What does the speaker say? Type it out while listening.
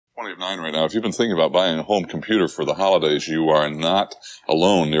$5.99 right now. If you've been thinking about buying a home computer for the holidays, you are not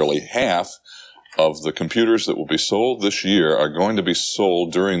alone. Nearly half of the computers that will be sold this year are going to be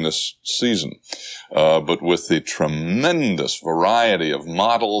sold during this season. But with the tremendous variety of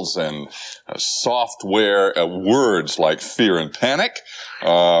models and software, words like fear and panic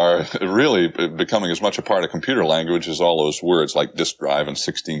are really becoming as much a part of computer language as all those words like disk drive and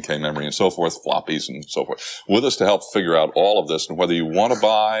 16K memory and so forth, floppies and so forth. With us to help figure out all of this and whether you want to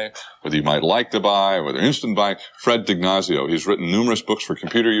buy, whether you might like to buy, whether instant buy, Fred D'Ignazio. He's written numerous books for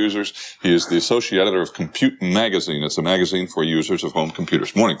computer users. He is the associate editor of Compute Magazine. It's a magazine for users of home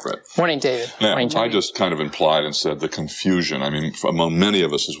computers. Morning, Fred. Morning, David. Now, Morning, I just kind of implied and said the confusion. I mean, among many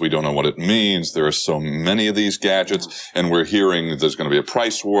of us is we don't know what it means. There are so many of these gadgets, and we're hearing that there's going to be a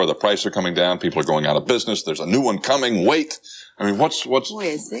price war. The prices are coming down. People are going out of business. There's a new one coming. Wait. I mean, what's... Boy,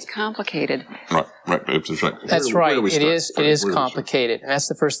 is it complicated. Right. That's right. That's right. It is complicated, and that's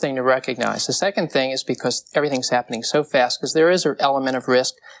the first thing to recognize. The second thing is because everything's happening so fast, because there is an element of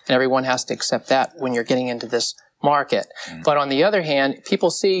risk, and everyone has to accept that when you're getting into this market. But on the other hand,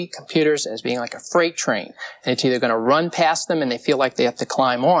 people see computers as being like a freight train, and it's either going to run past them and they feel like they have to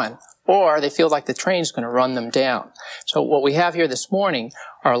climb on, or they feel like the train's going to run them down. So what we have here this morning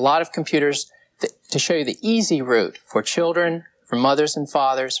are a lot of computers to show you the easy route for children, for mothers and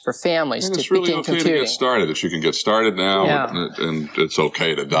fathers, for families to it's really begin okay computing. To get started. That you can get started now, and it's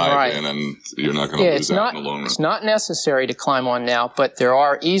okay to dive in, and you're not going to lose out in the long run. It's not necessary to climb on now, but there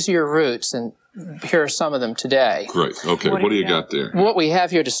are easier routes, and here are some of them today. Great. Okay. What do you got there? What we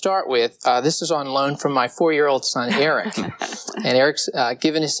have here to start with, this is on loan from my 4-year-old son, Eric. And Eric's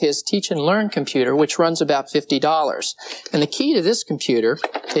given us his Teach and Learn computer, which runs about $50. And the key to this computer,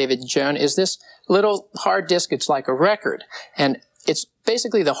 David and Joan, is this little hard disk. It's like a record. And it's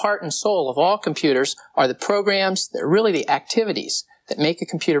basically the heart and soul of all computers are the programs, they're really the activities that make a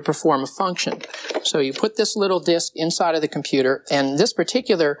computer perform a function. So you put this little disk inside of the computer, and this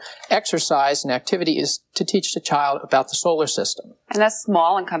particular exercise and activity is to teach the child about the solar system. And that's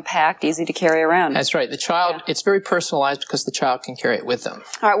small and compact, easy to carry around. That's right. The child, it's very personalized because the child can carry it with them.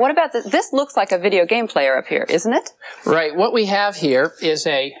 All right, what about this looks like a video game player up here, isn't it? Right. What we have here is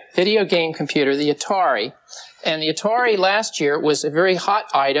a video game computer, the Atari. And the Atari last year was a very hot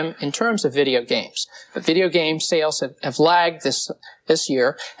item in terms of video games. But video game sales have lagged this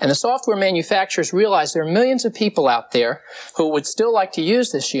year. And the software manufacturers realize there are millions of people out there who would still like to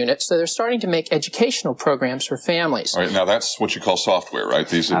use this unit. So they're starting to make educational programs for families. All right. Now, that's what you call software, right?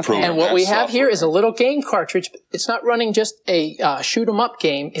 These are programs. And what we have here is a little game cartridge. It's not running just a shoot-'em-up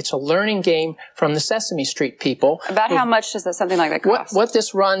game. It's a learning game from the Sesame Street people. About how much does something like that cost? What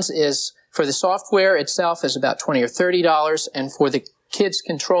this runs is... For the software itself is about $20 or $30, and for the kids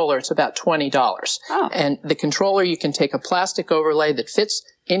controller it's about $20. Oh. And the controller, you can take a plastic overlay that fits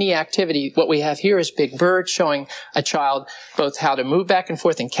any activity. What we have here is Big Bird, showing a child both how to move back and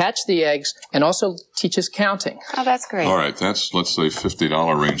forth and catch the eggs, and also teaches counting. Oh, that's great. All right, that's, let's say,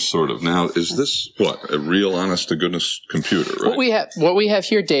 $50 range, sort of. Now, is this, what, a real honest-to-goodness computer, right? What we have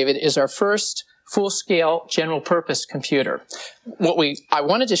here, David, is our first full-scale general-purpose computer. I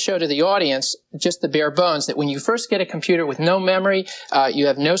wanted to show to the audience just the bare bones, that when you first get a computer with no memory, you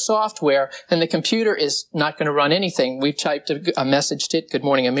have no software, then the computer is not going to run anything. We've typed a message to it, Good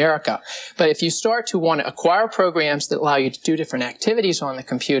Morning America. But if you start to want to acquire programs that allow you to do different activities on the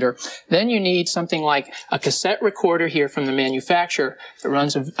computer, then you need something like a cassette recorder here from the manufacturer that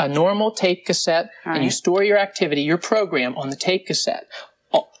runs a normal tape cassette, and you store your activity, your program, on the tape cassette.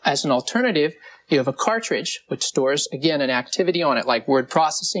 As an alternative, you have a cartridge, which stores, again, an activity on it, like word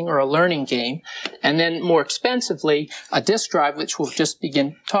processing or a learning game. And then, more expensively, a disk drive, which we'll just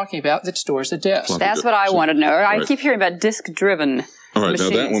begin talking about, that stores a disk. That's what I want to know. I keep hearing about disk-driven All right,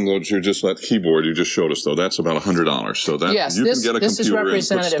 machines. now that one, though, you're just that keyboard you just showed us, though, that's about $100. So that yes, you this, can get a this is computer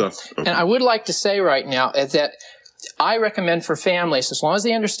representative. and put stuff. Okay. And I would like to say right now is that I recommend for families, as long as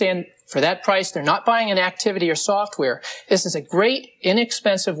they understand for that price, they're not buying an activity or software. This is a great,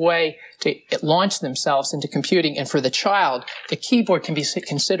 inexpensive way to launch themselves into computing. And for the child, the keyboard can be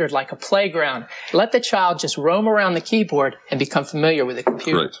considered like a playground. Let the child just roam around the keyboard and become familiar with the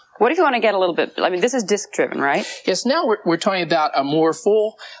computer. Great. What if you want to get a little bit, I mean, this is disk-driven, right? Yes, now we're talking about a more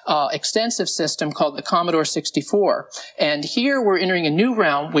full, extensive system called the Commodore 64. And here we're entering a new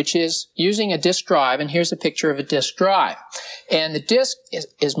realm, which is using a disk drive. And here's a picture of a disk drive. And the disk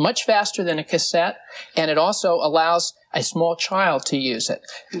is much faster than a cassette, and it also allows a small child to use it.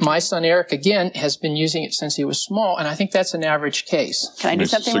 My son Eric, again, has been using it since he was small, and I think that's an average case. Can I do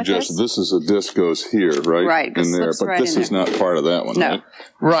something with this? This is a disc goes here, right? Right, in there, but right this in is there. not part of that one, No. right?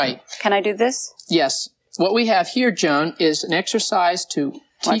 Right. Can I do this? Yes. What we have here, Joan, is an exercise to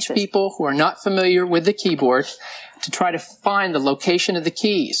teach people who are not familiar with the keyboard to try to find the location of the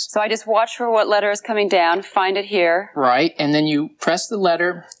keys. So I just watch for what letter is coming down, find it here. Right, and then you press the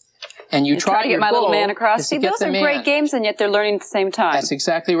letter, and you try to get my little man across. See, those are great games, and yet they're learning at the same time. That's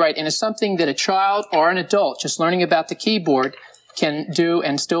exactly right, and it's something that a child or an adult just learning about the keyboard can do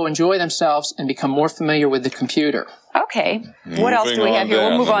and still enjoy themselves and become more familiar with the computer. Okay. What else do we have here?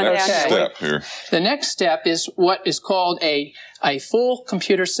 We'll move on down here. The next step is what is called a full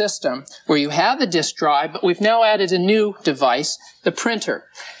computer system, where you have the disk drive, but we've now added a new device, the printer.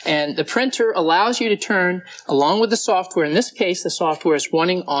 And the printer allows you to turn, along with the software, in this case the software is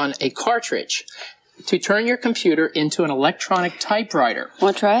running on a cartridge, to turn your computer into an electronic typewriter.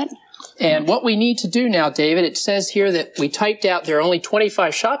 Want to try it? And what we need to do now, David, it says here that we typed out there are only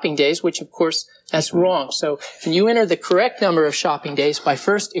 25 shopping days, which of course that's wrong. So can you enter the correct number of shopping days by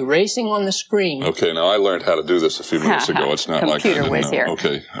first erasing on the screen? Okay, now I learned how to do this a few minutes ago. It's not like I didn't know. Here.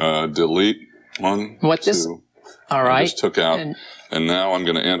 Okay, delete 1, what 2. This? All right. I just took out, and now I'm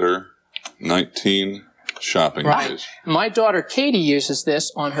going to enter 19 shopping days. My daughter Katie uses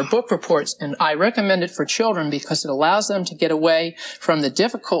this on her book reports, and I recommend it for children because it allows them to get away from the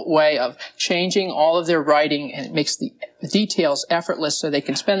difficult way of changing all of their writing, and it makes the details effortless so they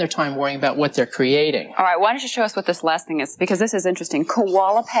can spend their time worrying about what they're creating. All right, why don't you show us what this last thing is, because this is interesting.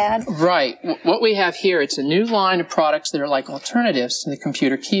 Koala Pad? Right. What we have here, it's a new line of products that are like alternatives to the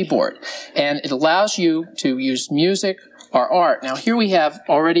computer keyboard, and it allows you to use music or art. Now here we have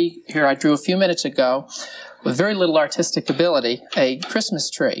already, here I drew a few minutes ago, with very little artistic ability, a Christmas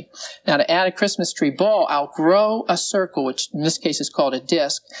tree. Now to add a Christmas tree ball, I'll grow a circle, which in this case is called a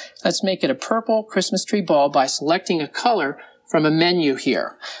disc. Let's make it a purple Christmas tree ball by selecting a color from a menu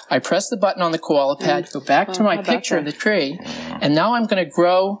here. I press the button on the Koala Pad, go back to my picture of the tree, and now I'm going to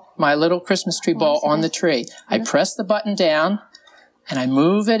grow my little Christmas tree ball on the tree. I press the button down, and I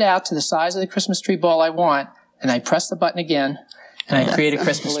move it out to the size of the Christmas tree ball I want, and I press the button again, and I create a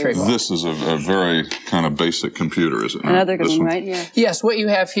Christmas tree ball. This is a very kind of basic computer, is it not? Another good one, right? Yeah. Yes, what you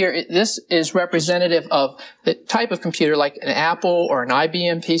have here, this is representative of the type of computer like an Apple or an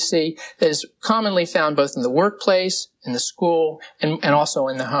IBM PC that is commonly found both in the workplace, in the school, and also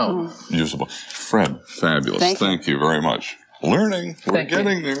in the home. Usable. Fred, fabulous. Thank you very much. Learning. We're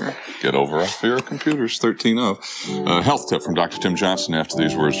getting there. Get over our fear of computers. 13 of. Health tip from Dr. Tim Johnson after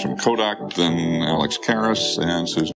these words from Kodak, then Alex Karras and Susan.